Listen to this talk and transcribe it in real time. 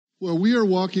Well, we are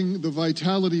walking the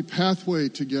Vitality Pathway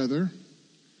together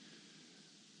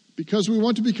because we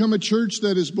want to become a church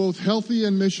that is both healthy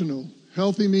and missional.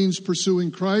 Healthy means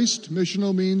pursuing Christ.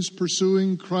 Missional means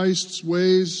pursuing Christ's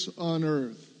ways on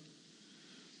earth.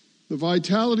 The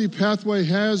Vitality Pathway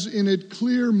has in it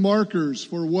clear markers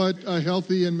for what a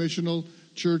healthy and missional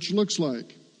church looks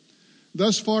like.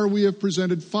 Thus far, we have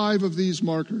presented 5 of these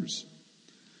markers.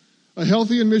 A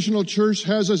healthy and missional church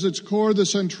has as its core the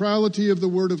centrality of the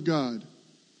Word of God.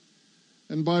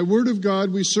 And by Word of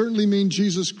God, we certainly mean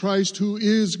Jesus Christ, who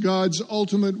is God's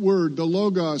ultimate Word, the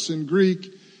Logos in Greek,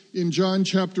 in John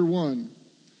chapter 1.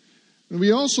 And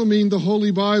we also mean the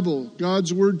Holy Bible,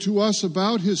 God's Word to us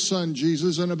about His Son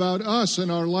Jesus and about us and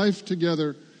our life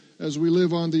together as we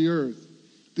live on the earth.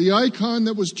 The icon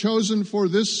that was chosen for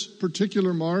this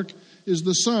particular mark is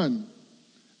the sun,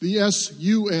 the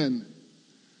S-U-N.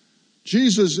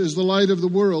 Jesus is the light of the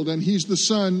world, and He's the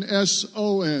Son,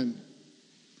 S-O-N.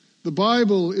 The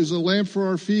Bible is a lamp for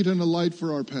our feet and a light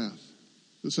for our path.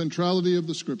 The centrality of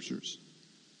the Scriptures,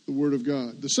 the Word of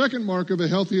God. The second mark of a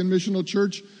healthy and missional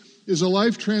church is a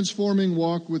life-transforming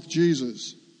walk with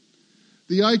Jesus.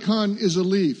 The icon is a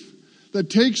leaf that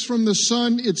takes from the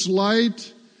sun its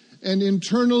light, and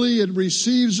internally it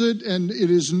receives it, and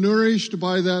it is nourished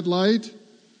by that light.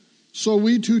 So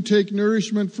we too take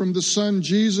nourishment from the Son,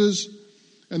 Jesus,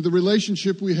 and the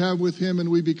relationship we have with Him, and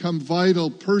we become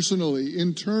vital personally,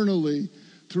 internally,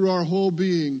 through our whole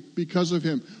being because of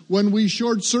Him. When we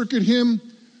short-circuit Him,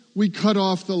 we cut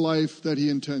off the life that He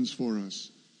intends for us.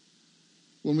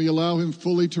 When we allow Him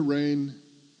fully to reign,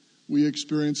 we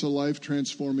experience a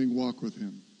life-transforming walk with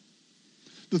Him.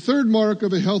 The third mark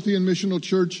of a healthy and missional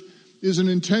church is an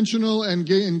intentional and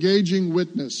engaging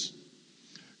witness.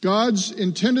 God's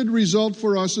intended result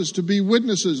for us is to be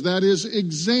witnesses, that is,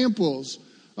 examples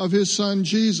of His Son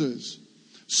Jesus.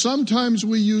 Sometimes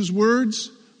we use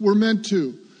words, we're meant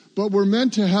to, but we're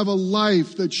meant to have a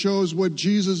life that shows what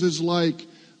Jesus is like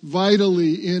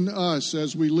vitally in us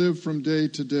as we live from day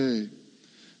to day.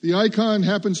 The icon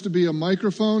happens to be a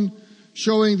microphone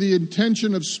showing the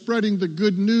intention of spreading the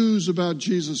good news about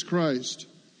Jesus Christ.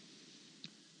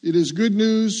 It is good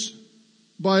news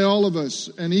by all of us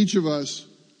and each of us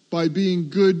by being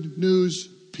good news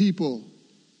people.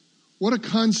 What a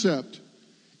concept.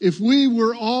 If we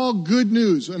were all good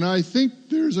news, and I think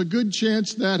there's a good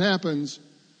chance that happens,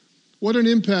 what an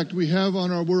impact we have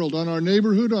on our world, on our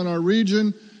neighborhood, on our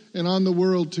region, and on the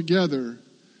world together.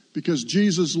 Because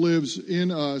Jesus lives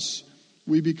in us,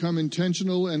 we become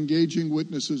intentional, engaging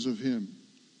witnesses of Him.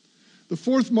 The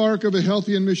fourth mark of a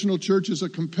healthy and missional church is a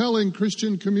compelling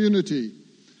Christian community.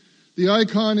 The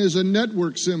icon is a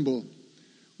network symbol.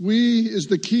 We is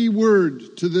the key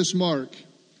word to this mark.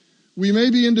 We may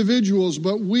be individuals,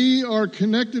 but we are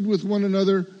connected with one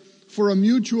another for a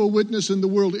mutual witness in the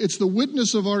world. It's the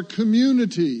witness of our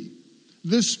community,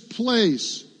 this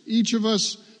place, each of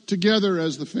us together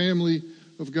as the family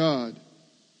of God.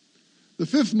 The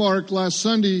fifth mark last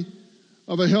Sunday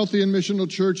of a healthy and missional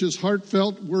church is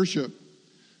heartfelt worship.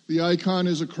 The icon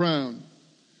is a crown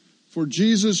for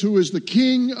Jesus, who is the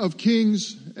King of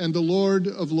kings and the Lord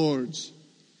of lords.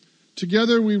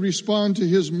 Together we respond to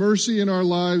His mercy in our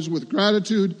lives with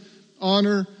gratitude,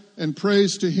 honor, and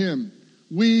praise to Him.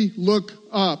 We look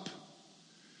up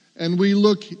and we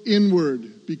look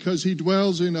inward because He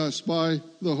dwells in us by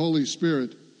the Holy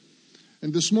Spirit.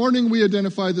 And this morning we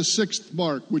identify the sixth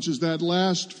mark, which is that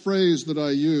last phrase that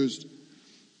I used.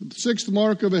 The sixth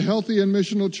mark of a healthy and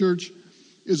missional church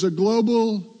is a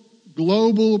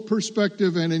global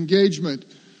perspective and engagement.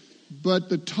 But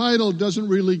the title doesn't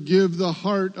really give the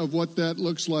heart of what that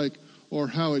looks like or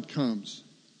how it comes.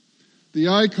 The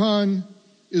icon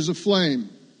is a flame.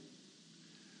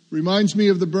 Reminds me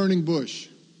of the burning bush.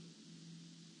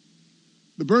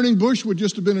 The burning bush would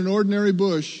just have been an ordinary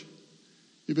bush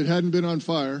if it hadn't been on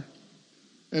fire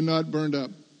and not burned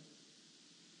up.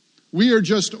 We are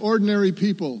just ordinary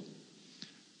people.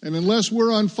 And unless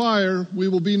we're on fire, we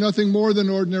will be nothing more than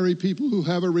ordinary people who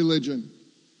have a religion.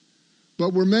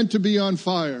 But we're meant to be on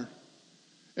fire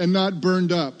and not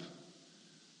burned up,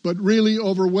 but really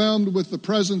overwhelmed with the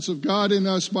presence of God in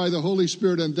us by the Holy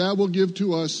Spirit, and that will give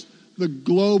to us the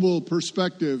global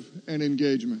perspective and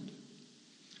engagement.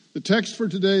 The text for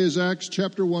today is Acts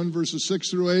chapter 1, verses 6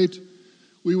 through 8.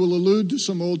 We will allude to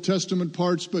some Old Testament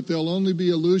parts, but they'll only be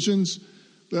allusions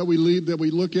that we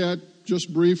look at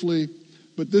just briefly.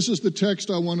 But this is the text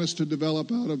I want us to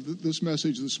develop out of this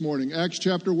message this morning. Acts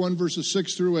chapter 1, verses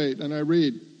 6 through 8, and I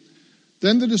read,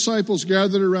 Then the disciples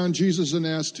gathered around Jesus and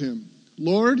asked Him,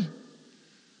 Lord,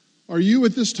 are you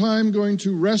at this time going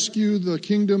to rescue the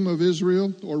kingdom of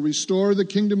Israel or restore the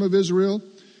kingdom of Israel?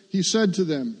 he said to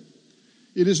them,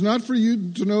 "It is not for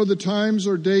you to know the times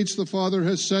or dates the Father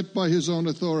has set by his own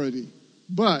authority,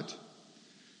 but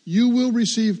you will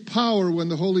receive power when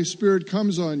the Holy Spirit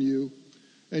comes on you,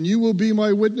 and you will be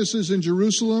my witnesses in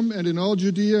Jerusalem and in all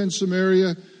Judea and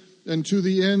Samaria and to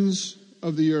the ends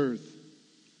of the earth."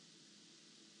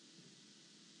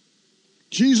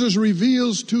 Jesus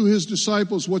reveals to his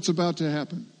disciples what's about to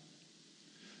happen.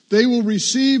 They will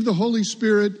receive the Holy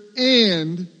Spirit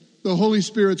and the Holy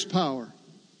Spirit's power.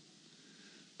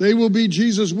 They will be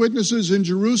Jesus' witnesses in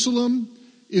Jerusalem,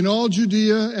 in all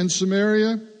Judea and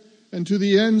Samaria, and to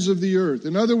the ends of the earth.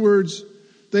 In other words,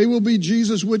 they will be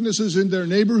Jesus' witnesses in their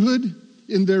neighborhood,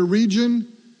 in their region,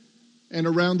 and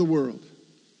around the world.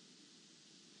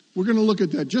 We're going to look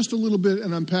at that just a little bit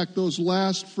and unpack those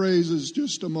last phrases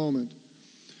just a moment.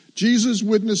 Jesus'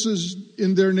 witnesses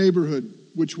in their neighborhood,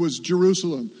 which was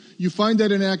Jerusalem. You find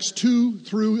that in Acts 2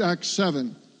 through Acts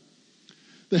 7.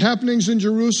 The happenings in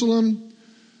Jerusalem,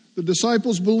 the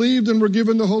disciples believed and were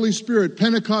given the Holy Spirit.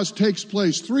 Pentecost takes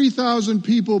place. 3,000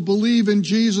 people believe in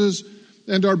Jesus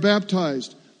and are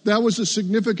baptized. That was a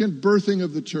significant birthing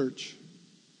of the church.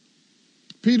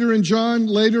 Peter and John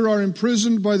later are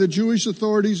imprisoned by the Jewish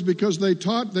authorities because they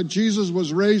taught that Jesus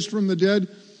was raised from the dead.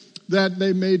 That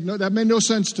made no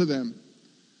sense to them.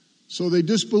 So they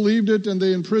disbelieved it and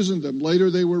they imprisoned them. Later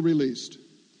they were released.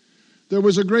 There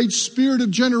was a great spirit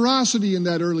of generosity in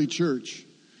that early church.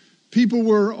 People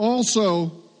were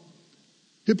also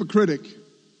hypocritic,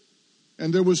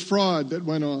 and there was fraud that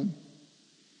went on.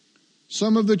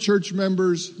 Some of the church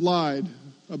members lied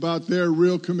about their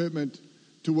real commitment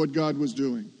to what God was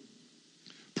doing.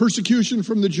 Persecution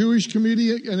from the Jewish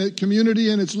community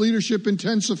and its leadership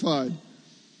intensified.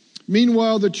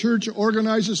 Meanwhile, the church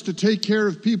organizes to take care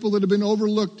of people that have been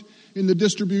overlooked in the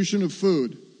distribution of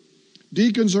food.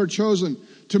 Deacons are chosen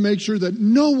to make sure that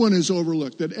no one is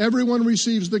overlooked, that everyone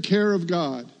receives the care of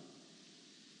God.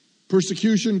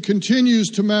 Persecution continues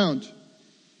to mount.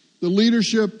 The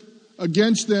leadership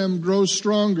against them grows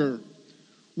stronger.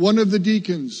 One of the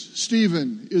deacons,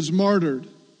 Stephen, is martyred.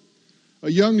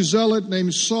 A young zealot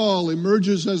named Saul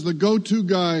emerges as the go-to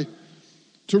guy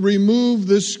to remove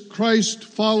this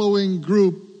Christ-following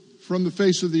group from the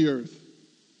face of the earth.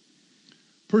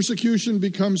 Persecution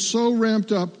becomes so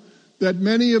ramped up that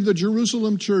many of the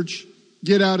Jerusalem church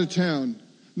get out of town,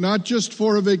 not just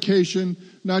for a vacation,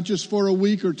 not just for a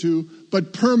week or two,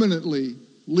 but permanently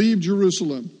leave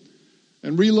Jerusalem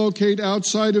and relocate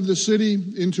outside of the city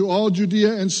into all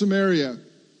Judea and Samaria.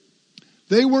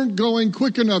 They weren't going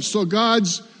quick enough, so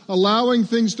God's allowing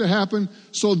things to happen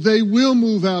so they will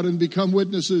move out and become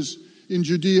witnesses in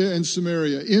Judea and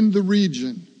Samaria, in the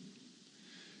region.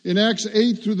 In Acts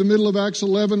 8 through the middle of Acts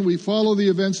 11, we follow the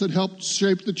events that helped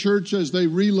shape the church as they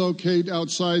relocate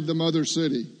outside the mother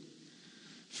city.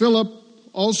 Philip,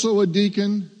 also a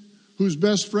deacon whose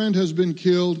best friend has been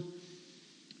killed,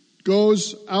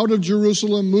 goes out of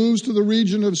Jerusalem, moves to the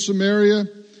region of Samaria,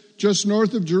 just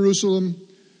north of Jerusalem,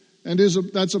 and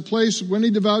that's a place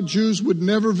many devout Jews would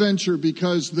never venture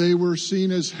because they were seen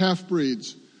as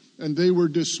half-breeds, and they were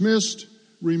dismissed,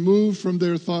 removed from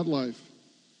their thought life.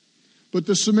 But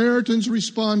the Samaritans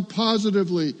respond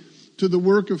positively to the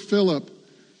work of Philip,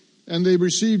 and they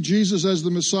receive Jesus as the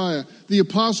Messiah. The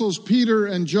apostles Peter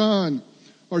and John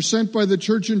are sent by the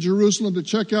church in Jerusalem to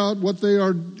check out what they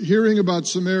are hearing about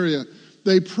Samaria.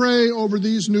 They pray over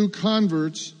these new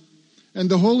converts, and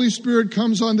the Holy Spirit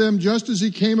comes on them just as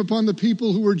he came upon the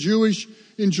people who were Jewish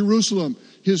in Jerusalem.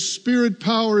 His Spirit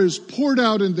power is poured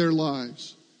out in their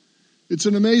lives. It's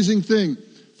an amazing thing.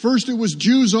 First it was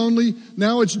Jews only,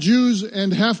 now it's Jews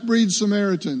and half-breed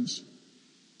Samaritans.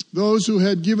 Those who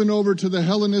had given over to the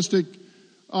Hellenistic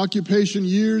occupation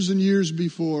years and years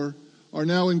before are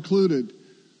now included.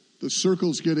 The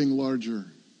circle's getting larger.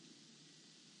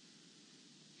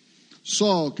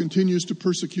 Saul continues to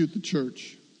persecute the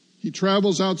church. He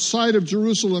travels outside of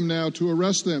Jerusalem now to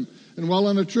arrest them. And while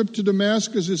on a trip to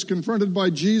Damascus is confronted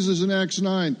by Jesus in Acts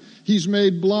 9, he's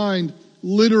made blind,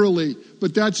 literally.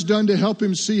 But that's done to help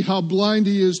him see how blind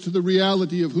he is to the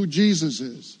reality of who Jesus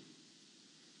is.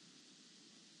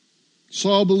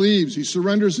 Saul believes. He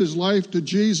surrenders his life to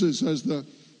Jesus as the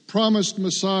promised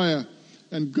Messiah.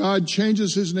 And God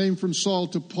changes his name from Saul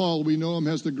to Paul. We know him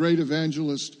as the great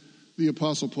evangelist, the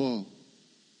Apostle Paul.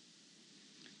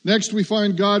 Next, we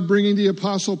find God bringing the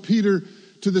Apostle Peter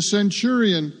to the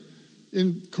centurion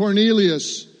in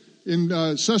Cornelius in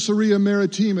Caesarea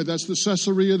Maritima. That's the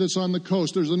Caesarea that's on the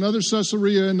coast. There's another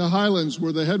Caesarea in the highlands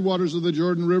where the headwaters of the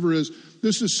Jordan River is.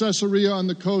 This is Caesarea on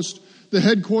the coast, the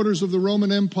headquarters of the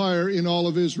Roman Empire in all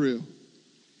of Israel.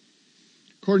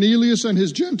 Cornelius and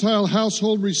his Gentile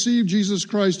household received Jesus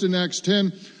Christ in Acts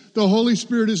 10. The Holy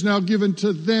Spirit is now given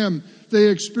to them. They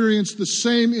experience the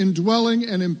same indwelling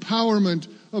and empowerment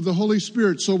of the Holy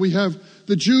Spirit. So we have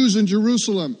the Jews in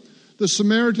Jerusalem, the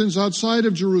Samaritans outside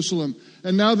of Jerusalem,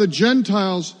 and now the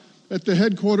Gentiles at the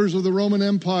headquarters of the Roman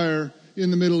Empire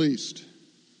in the Middle East.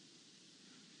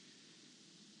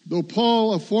 Though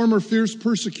Paul, a former fierce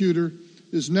persecutor,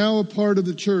 is now a part of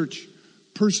the church,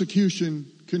 persecution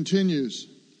continues.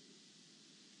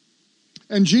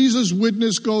 And Jesus'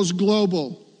 witness goes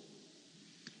global.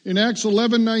 In Acts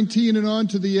 11:19 and on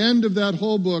to the end of that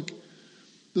whole book,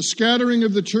 the scattering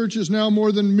of the church is now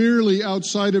more than merely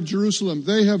outside of Jerusalem.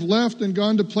 They have left and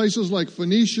gone to places like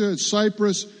Phoenicia,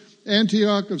 Cyprus,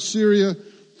 Antioch of Syria,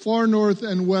 far north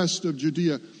and west of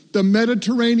Judea. The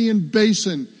Mediterranean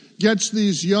basin gets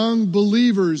these young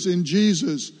believers in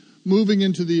Jesus moving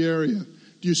into the area.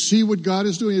 Do you see what God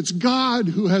is doing? It's God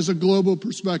who has a global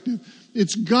perspective.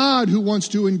 It's God who wants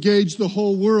to engage the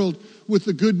whole world with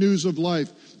the good news of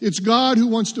life. It's God who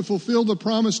wants to fulfill the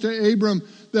promise to Abram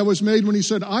that was made when he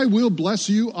said, I will bless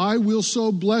you. I will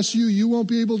so bless you. You won't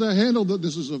be able to handle that.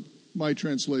 This is my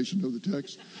translation of the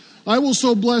text. I will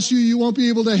so bless you. You won't be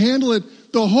able to handle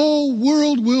it. The whole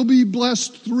world will be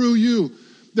blessed through you.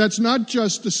 That's not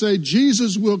just to say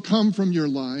Jesus will come from your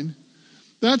line.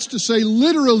 That's to say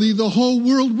literally the whole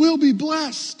world will be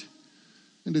blessed.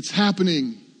 And it's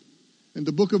happening. And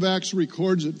the book of Acts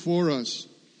records it for us.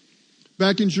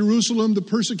 Back in Jerusalem, the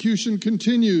persecution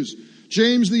continues.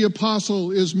 James the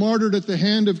apostle is martyred at the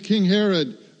hand of King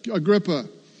Herod Agrippa.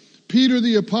 Peter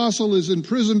the apostle is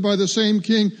imprisoned by the same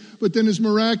king, but then is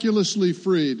miraculously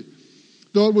freed.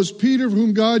 Though it was Peter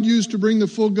whom God used to bring the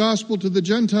full gospel to the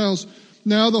Gentiles,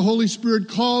 now the Holy Spirit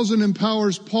calls and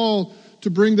empowers Paul to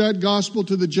bring that gospel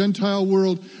to the Gentile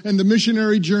world, and the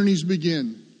missionary journeys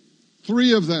begin.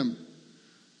 3 of them.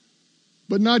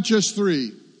 But not just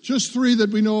 3. Just 3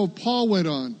 that we know of Paul went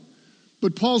on.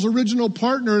 But Paul's original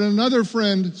partner and another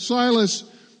friend, Silas,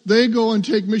 they go and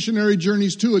take missionary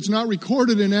journeys too. It's not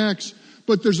recorded in Acts,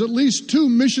 but there's at least 2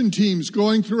 mission teams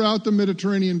going throughout the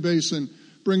Mediterranean basin,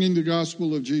 bringing the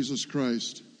gospel of Jesus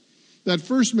Christ. That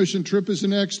first mission trip is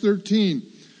in Acts 13.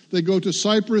 They go to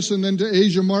Cyprus and then to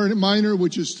Asia Minor,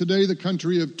 which is today the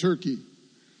country of Turkey.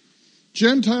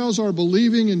 Gentiles are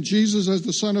believing in Jesus as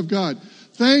the Son of God.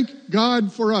 Thank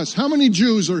God for us. How many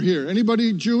Jews are here?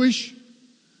 Anybody Jewish?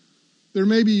 There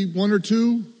may be 1 or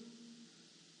 2.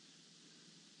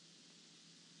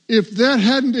 If that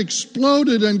hadn't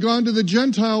exploded and gone to the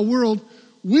Gentile world,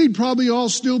 we'd probably all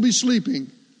still be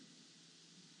sleeping.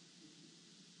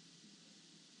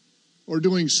 Or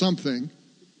doing something.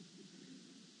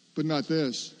 But not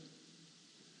this.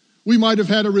 We might have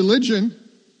had a religion,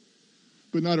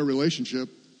 but not a relationship.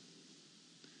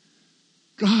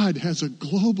 God has a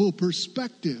global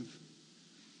perspective.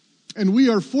 And we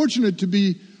are fortunate to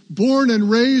be born and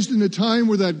raised in a time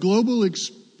where that global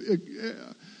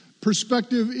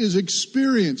perspective is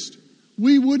experienced.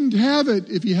 We wouldn't have it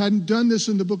if he hadn't done this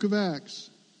in the book of Acts.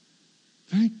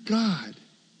 Thank God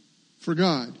for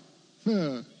God.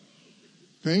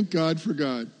 Thank God for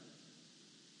God.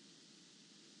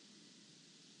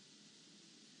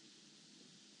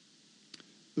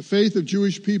 The faith of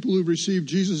Jewish people who've received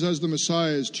Jesus as the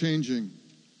Messiah is changing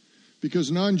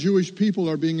because non-Jewish people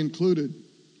are being included,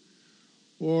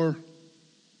 or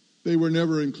they were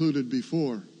never included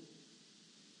before.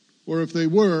 Or if they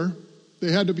were,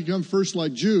 they had to become first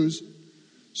like Jews.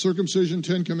 Circumcision,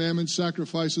 10 Commandments,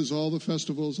 sacrifices, all the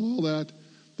festivals, all that.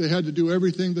 They had to do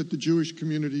everything that the Jewish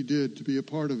community did to be a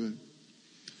part of it.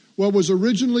 What was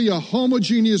originally a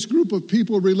homogeneous group of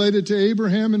people related to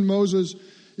Abraham and Moses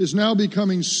is now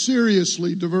becoming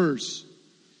seriously diverse.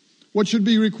 What should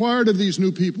be required of these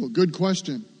new people? Good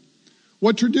question.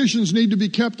 What traditions need to be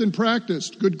kept and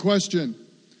practiced? Good question.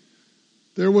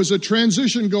 There was a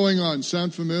transition going on.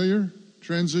 Sound familiar?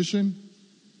 Transition?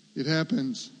 It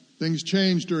happens. Things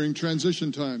change during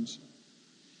transition times.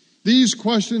 These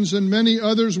questions and many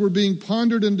others were being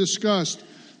pondered and discussed.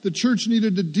 The church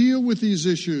needed to deal with these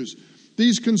issues.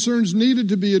 These concerns needed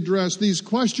to be addressed. These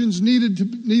questions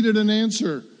needed an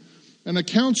answer. And a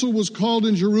council was called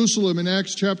in Jerusalem in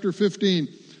Acts chapter 15.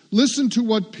 Listen to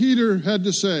what Peter had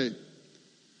to say.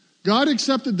 God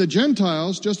accepted the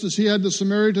Gentiles just as he had the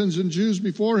Samaritans and Jews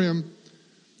before him.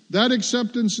 That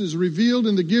acceptance is revealed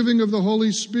in the giving of the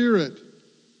Holy Spirit.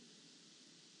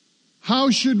 How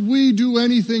should we do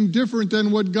anything different than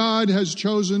what God has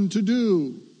chosen to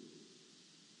do?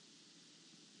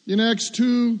 In Acts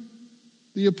 2,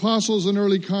 the apostles and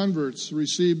early converts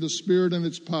received the Spirit and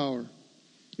its power.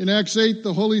 In Acts 8,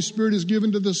 the Holy Spirit is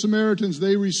given to the Samaritans.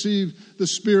 They receive the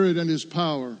Spirit and His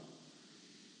power.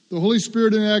 The Holy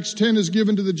Spirit in Acts 10 is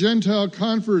given to the Gentile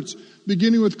converts,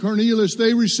 beginning with Cornelius.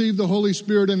 They receive the Holy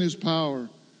Spirit and His power.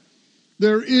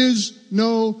 There is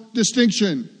no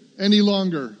distinction any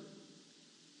longer.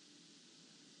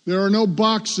 There are no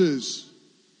boxes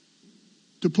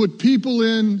to put people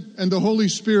in and the Holy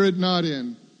Spirit not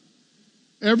in.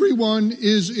 Everyone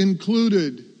is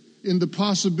included in the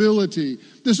possibility.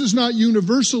 This is not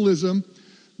universalism.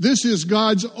 This is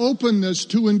God's openness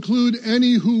to include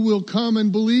any who will come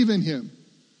and believe in Him.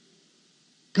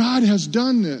 God has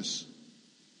done this.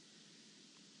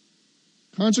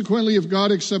 Consequently, if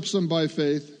God accepts them by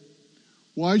faith,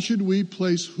 why should we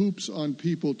place hoops on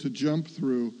people to jump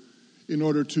through in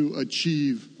order to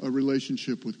achieve a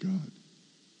relationship with God?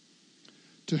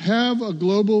 To have a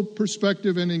global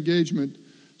perspective and engagement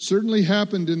certainly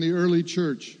happened in the early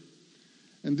church.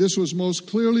 And this was most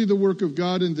clearly the work of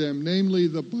God in them, namely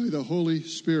by the Holy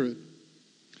Spirit.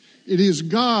 It is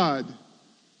God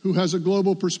who has a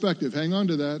global perspective. Hang on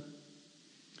to that.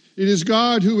 It is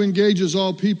God who engages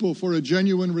all people for a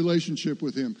genuine relationship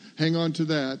with Him. Hang on to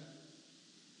that.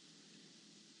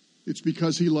 It's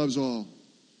because He loves all.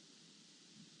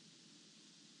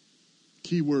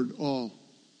 Key word, all.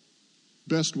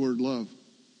 Best word, love.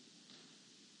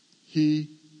 He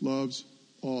loves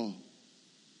all.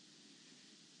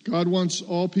 God wants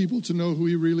all people to know who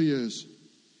He really is.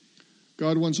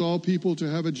 God wants all people to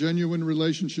have a genuine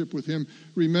relationship with Him.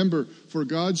 Remember, for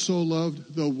God so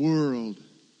loved the world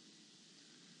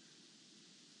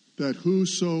that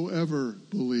whosoever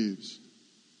believes.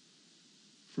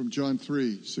 From John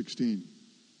 3:16.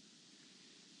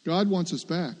 God wants us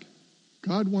back.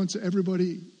 God wants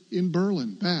everybody in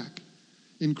Berlin back,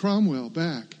 in Cromwell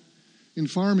back, in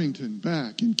Farmington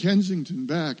back, in Kensington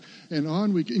back, and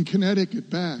in Connecticut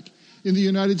back, in the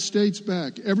United States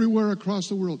back, everywhere across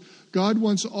the world. God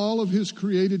wants all of His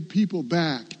created people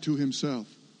back to Himself,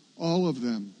 all of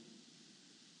them.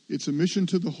 It's a mission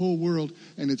to the whole world,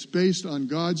 and it's based on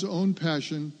God's own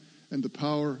passion and the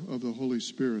power of the Holy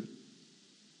Spirit.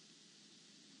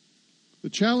 The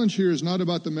challenge here is not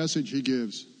about the message He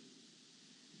gives.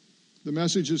 The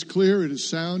message is clear, it is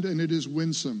sound, and it is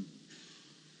winsome.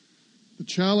 The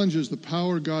challenge is the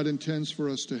power God intends for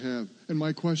us to have. And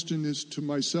my question is to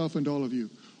myself and all of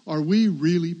you, are we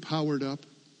really powered up?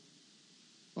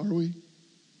 Are we?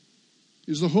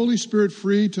 Is the Holy Spirit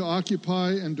free to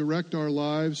occupy and direct our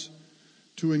lives,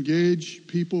 to engage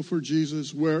people for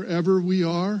Jesus wherever we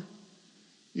are,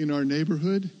 in our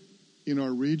neighborhood, in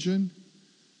our region,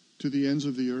 to the ends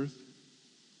of the earth?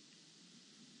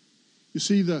 You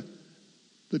see, the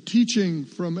teaching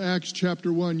from Acts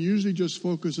chapter 1 usually just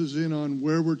focuses in on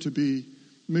where we're to be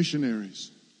missionaries.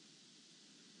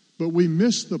 But we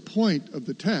miss the point of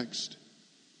the text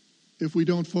if we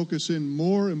don't focus in,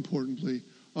 more importantly,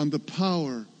 on the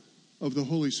power of the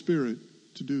Holy Spirit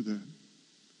to do that.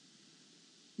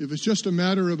 If it's just a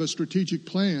matter of a strategic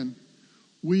plan,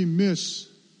 we miss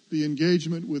the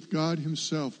engagement with God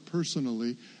Himself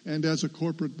personally and as a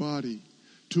corporate body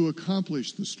to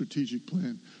accomplish the strategic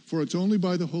plan. For it's only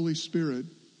by the Holy Spirit,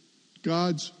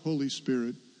 God's Holy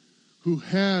Spirit, who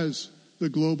has the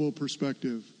global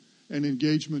perspective and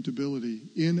engagement ability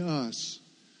in us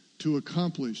to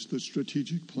accomplish the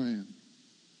strategic plan.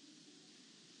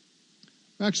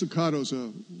 Max Lucado's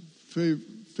a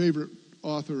favorite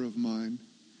author of mine.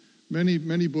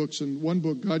 Many books, and one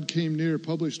book, God Came Near,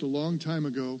 published a long time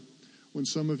ago when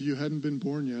some of you hadn't been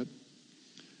born yet.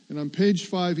 And on page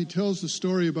 5, he tells the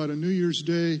story about a New Year's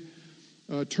Day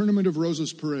Tournament of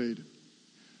Roses parade.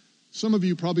 Some of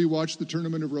you probably watch the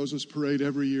Tournament of Roses parade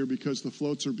every year because the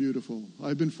floats are beautiful.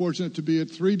 I've been fortunate to be at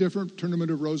 3 different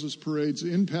Tournament of Roses parades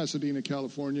in Pasadena,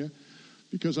 California,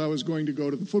 because I was going to go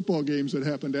to the football games that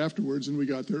happened afterwards, and we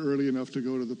got there early enough to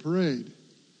go to the parade.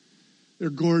 They're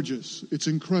gorgeous. It's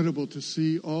incredible to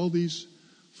see all these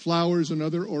flowers and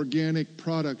other organic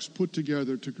products put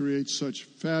together to create such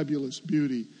fabulous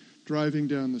beauty driving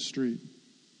down the street.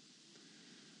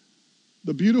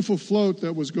 The beautiful float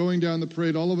that was going down the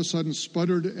parade all of a sudden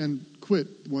sputtered and quit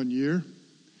one year.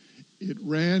 It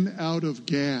ran out of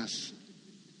gas.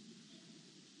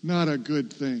 Not a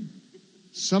good thing.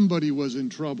 Somebody was in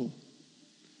trouble.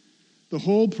 The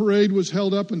whole parade was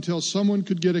held up until someone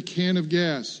could get a can of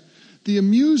gas. The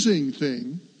amusing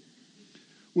thing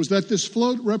was that this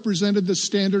float represented the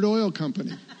Standard Oil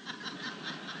Company.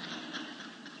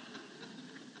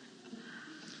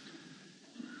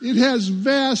 It has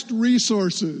vast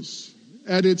resources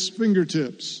at its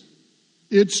fingertips.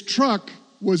 Its truck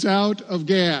was out of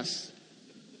gas.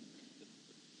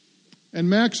 And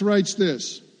Max writes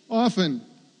this: often,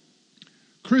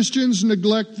 Christians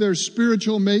neglect their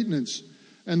spiritual maintenance,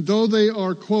 and though they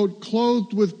are, quote,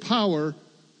 clothed with power,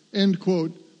 end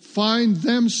quote, find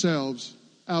themselves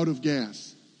out of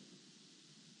gas.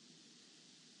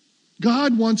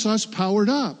 God wants us powered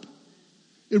up.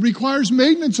 It requires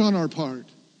maintenance on our part.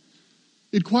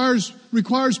 It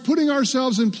requires putting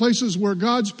ourselves in places where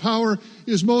God's power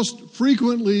is most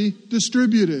frequently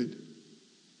distributed.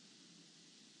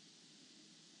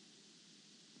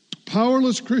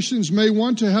 Powerless Christians may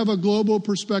want to have a global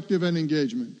perspective and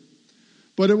engagement,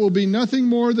 but it will be nothing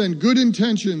more than good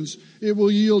intentions. It will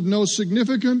yield no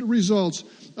significant results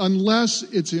unless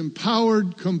it's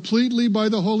empowered completely by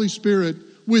the Holy Spirit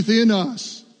within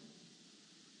us.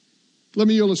 Let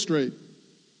me illustrate.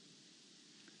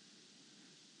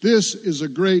 This is a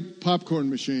great popcorn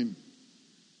machine.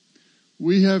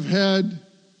 We have had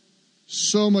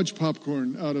so much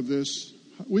popcorn out of this.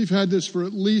 We've had this for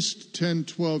at least 10,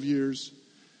 12 years.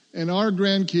 And our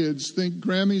grandkids think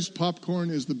Grammy's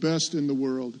popcorn is the best in the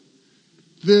world.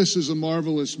 This is a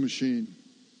marvelous machine.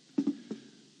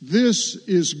 This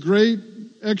is great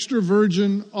extra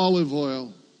virgin olive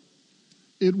oil.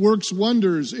 It works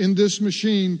wonders in this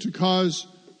machine to cause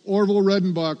Orville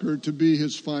Redenbacher to be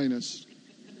his finest.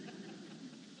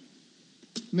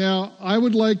 Now, I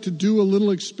would like to do a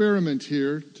little experiment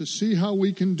here to see how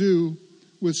we can do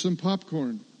with some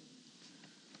popcorn.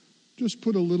 Just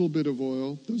put a little bit of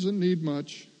oil. Doesn't need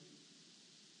much.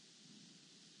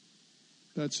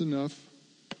 That's enough.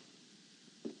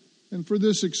 And for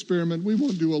this experiment, we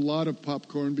won't do a lot of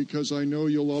popcorn because I know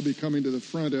you'll all be coming to the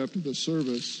front after the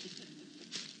service.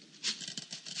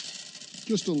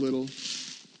 Just a little.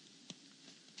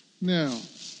 Now,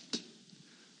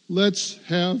 let's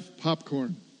have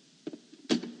popcorn.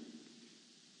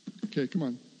 Okay, come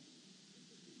on.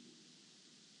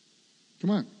 Come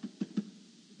on.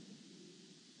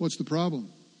 What's the problem?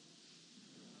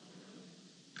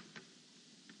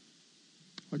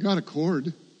 I got a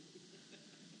cord,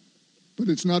 but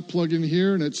it's not plugged in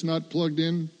here and it's not plugged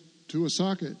in to a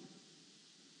socket.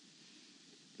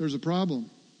 There's a problem.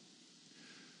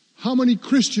 How many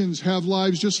Christians have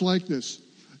lives just like this?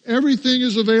 Everything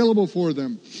is available for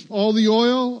them. All the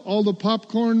oil, all the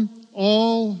popcorn,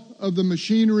 all of the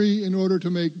machinery in order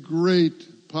to make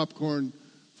great popcorn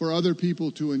for other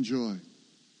people to enjoy.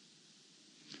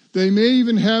 They may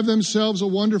even have themselves a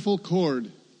wonderful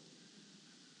cord.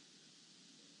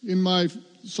 In my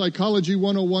Psychology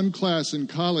 101 class in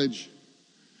college,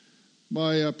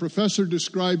 my professor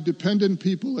described dependent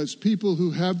people as people who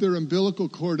have their umbilical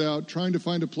cord out trying to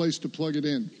find a place to plug it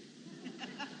in.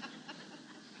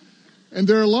 And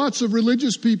there are lots of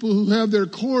religious people who have their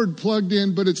cord plugged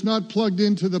in, but it's not plugged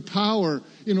into the power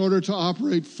in order to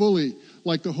operate fully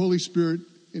like the Holy Spirit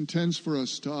intends for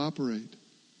us to operate.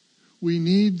 We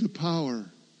need the power.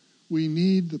 We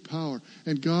need the power.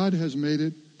 And God has made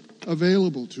it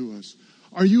available to us.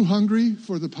 Are you hungry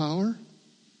for the power?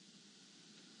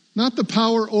 Not the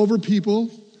power over people,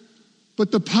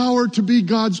 but the power to be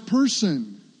God's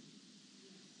person.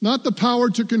 Not the power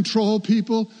to control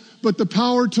people, but the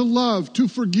power to love, to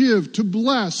forgive, to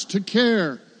bless, to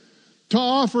care, to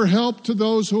offer help to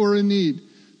those who are in need,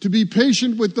 to be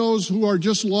patient with those who are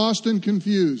just lost and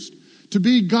confused, to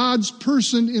be God's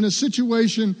person in a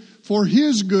situation for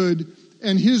His good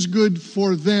and His good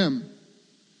for them.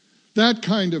 That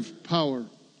kind of power.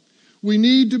 We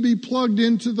need to be plugged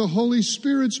into the Holy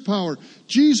Spirit's power.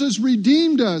 Jesus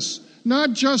redeemed us,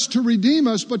 not just to redeem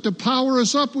us, but to power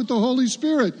us up with the Holy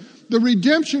Spirit. The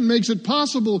redemption makes it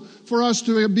possible for us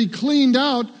to be cleaned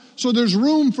out so there's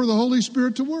room for the Holy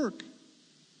Spirit to work.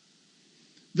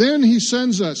 Then He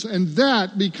sends us, and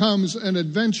that becomes an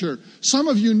adventure. Some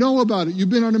of you know about it. You've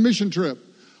been on a mission trip.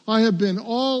 I have been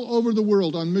all over the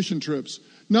world on mission trips.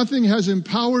 Nothing has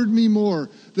empowered me more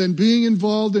than being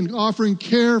involved in offering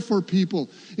care for people,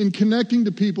 in connecting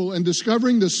to people and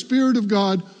discovering the Spirit of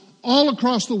God all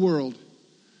across the world,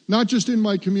 not just in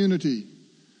my community.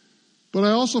 But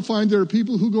I also find there are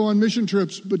people who go on mission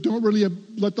trips but don't really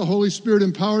let the Holy Spirit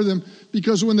empower them,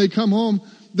 because when they come home,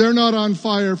 they're not on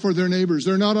fire for their neighbors.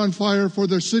 They're not on fire for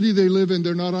their city they live in.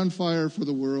 They're not on fire for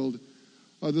the world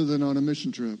other than on a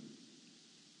mission trip.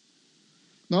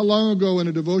 Not long ago in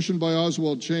a devotion by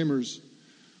Oswald Chambers,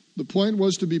 the point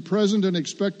was to be present and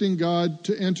expecting God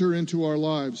to enter into our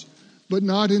lives, but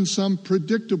not in some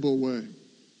predictable way.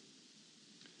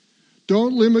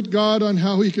 Don't limit God on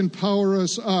how He can power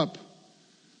us up.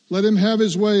 Let Him have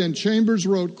His way. And Chambers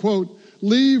wrote, quote,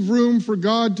 "Leave room for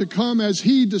God to come as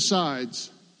He decides,"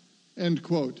 end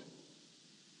quote.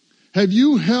 Have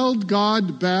you held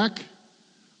God back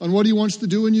on what He wants to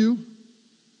do in you?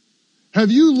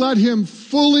 Have you let him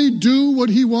fully do what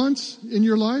he wants in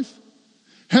your life?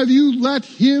 Have you let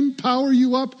him power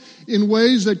you up in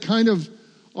ways that kind of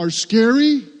are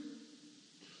scary?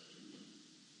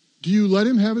 Do you let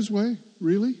him have his way?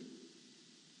 Really?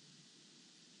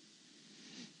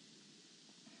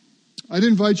 I'd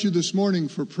invite you this morning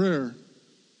for prayer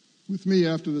with me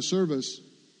after the service.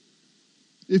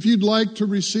 If you'd like to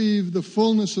receive the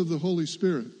fullness of the Holy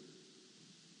Spirit,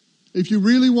 if you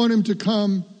really want him to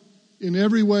come in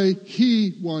every way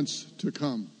he wants to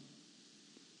come,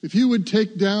 if you would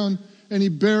take down any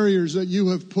barriers that you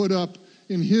have put up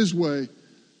in his way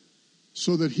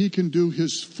so that he can do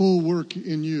his full work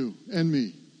in you and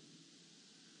me.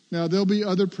 Now, there'll be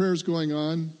other prayers going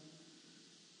on.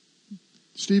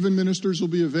 Stephen ministers will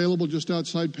be available just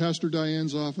outside Pastor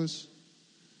Diane's office.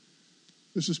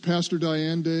 This is Pastor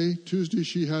Diane Day. Tuesday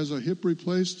she has a hip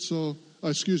replaced, a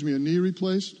knee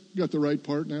replaced. Got the right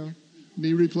part now.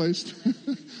 Knee replaced.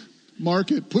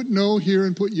 Mark it. Put no here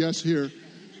and put yes here.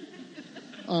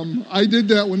 I did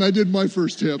that when I did my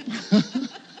first hip.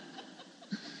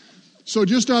 So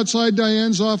just outside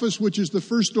Diane's office, which is the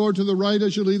first door to the right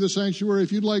as you leave the sanctuary,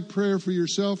 if you'd like prayer for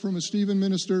yourself from a Stephen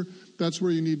minister, that's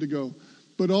where you need to go.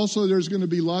 But also there's going to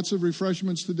be lots of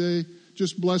refreshments today,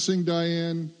 just blessing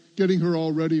Diane, getting her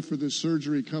all ready for this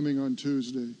surgery coming on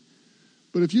Tuesday.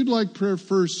 But if you'd like prayer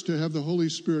first to have the Holy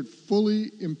Spirit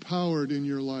fully empowered in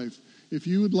your life, if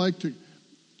you would like to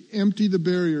empty the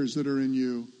barriers that are in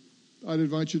you, I'd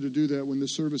invite you to do that when the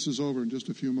service is over in just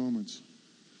a few moments.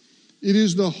 It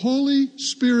is the Holy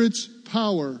Spirit's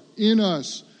power in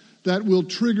us that will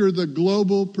trigger the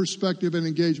global perspective and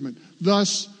engagement.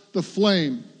 Thus, the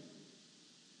flame.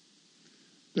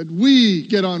 That we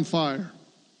get on fire.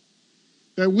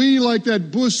 That we, like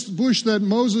that bush that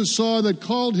Moses saw that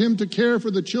called him to care for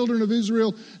the children of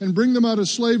Israel and bring them out of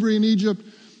slavery in Egypt,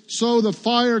 so the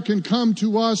fire can come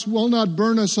to us, will not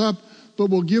burn us up,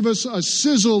 but will give us a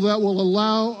sizzle that will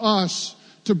allow us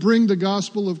to bring the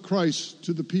gospel of Christ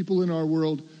to the people in our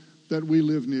world that we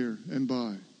live near and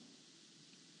by.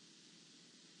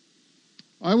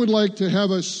 I would like to have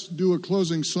us do a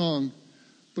closing song,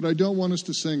 but I don't want us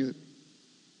to sing it.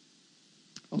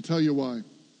 I'll tell you why.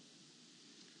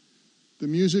 The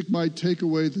music might take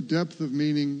away the depth of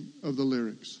meaning of the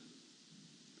lyrics.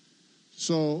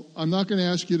 So I'm not going to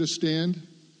ask you to stand.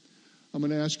 I'm going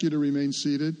to ask you to remain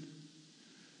seated.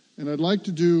 And I'd like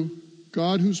to do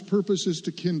God Whose Purpose is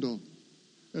to Kindle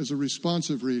as a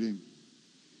responsive reading.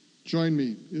 Join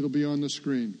me. It'll be on the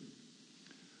screen.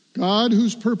 God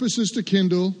Whose Purpose is to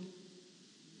kindle,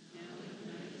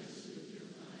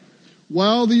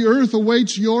 while the earth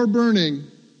awaits your burning,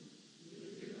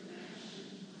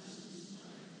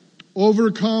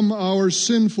 overcome our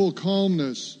sinful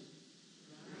calmness.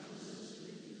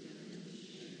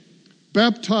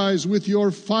 Baptize with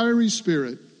your fiery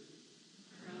spirit.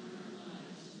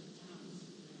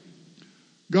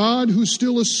 God, who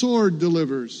still a sword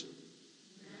delivers,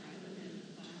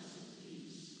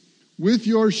 with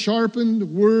your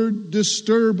sharpened word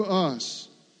disturb us.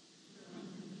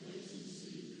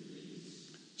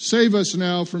 Save us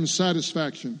now from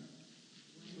satisfaction.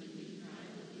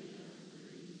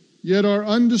 Yet are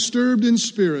undisturbed in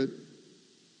spirit.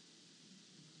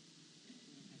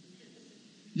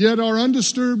 Yet are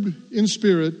undisturbed in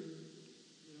spirit.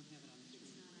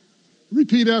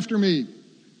 Repeat after me.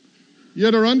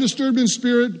 Yet are undisturbed in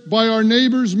spirit by our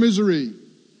neighbor's misery.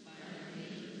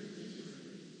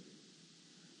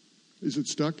 Is it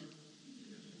stuck?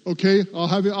 Okay,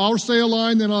 I'll say a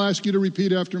line, then I'll ask you to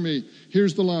repeat after me.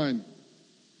 Here's the line.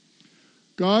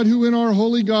 God, who in our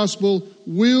holy gospel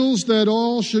wills that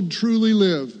all should truly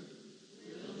live.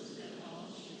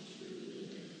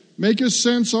 Make us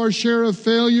sense our share of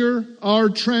failure, our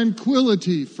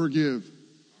tranquility forgive.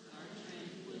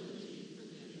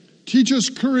 Teach us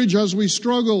courage as we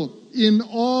struggle in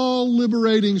all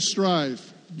liberating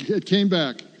strife. It came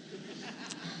back.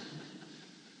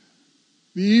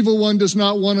 The evil one does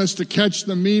not want us to catch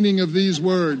the meaning of these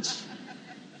words.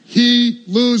 He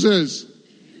loses.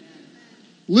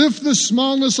 Lift the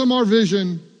smallness of our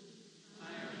vision.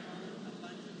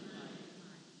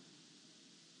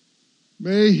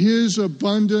 May His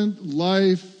abundant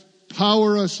life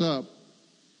power us up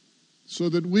so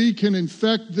that we can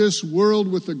infect this world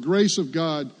with the grace of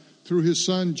God through His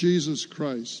Son, Jesus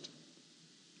Christ.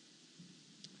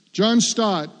 John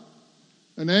Stott,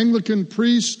 an Anglican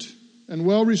priest and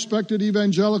well-respected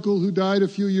evangelical who died a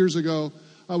few years ago,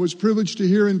 I was privileged to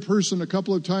hear in person a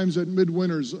couple of times at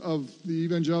midwinters of the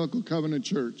Evangelical Covenant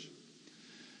Church.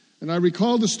 And I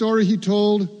recall the story he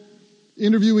told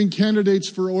interviewing candidates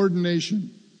for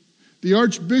ordination. The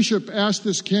Archbishop asked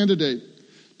this candidate,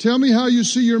 Tell me how you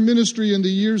see your ministry in the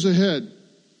years ahead.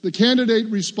 The candidate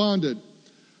responded,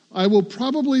 I will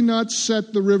probably not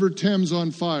set the River Thames on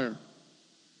fire.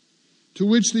 To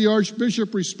which the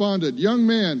Archbishop responded, young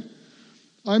man,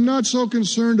 I'm not so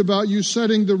concerned about you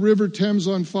setting the River Thames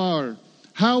on fire.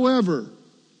 However,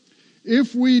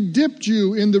 if we dipped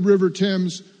you in the River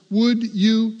Thames, would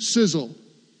you sizzle?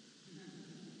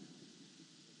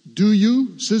 Do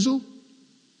you sizzle?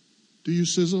 Do you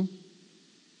sizzle?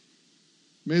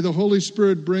 May the Holy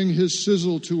Spirit bring His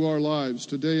sizzle to our lives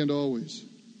today and always.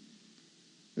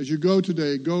 As you go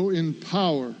today, go in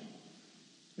power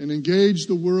and engage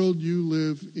the world you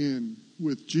live in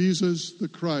with Jesus the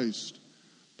Christ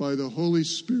by the Holy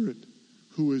Spirit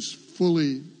who is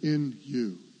fully in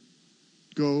you.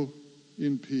 Go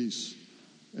in peace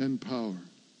and power.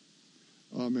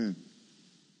 Amen.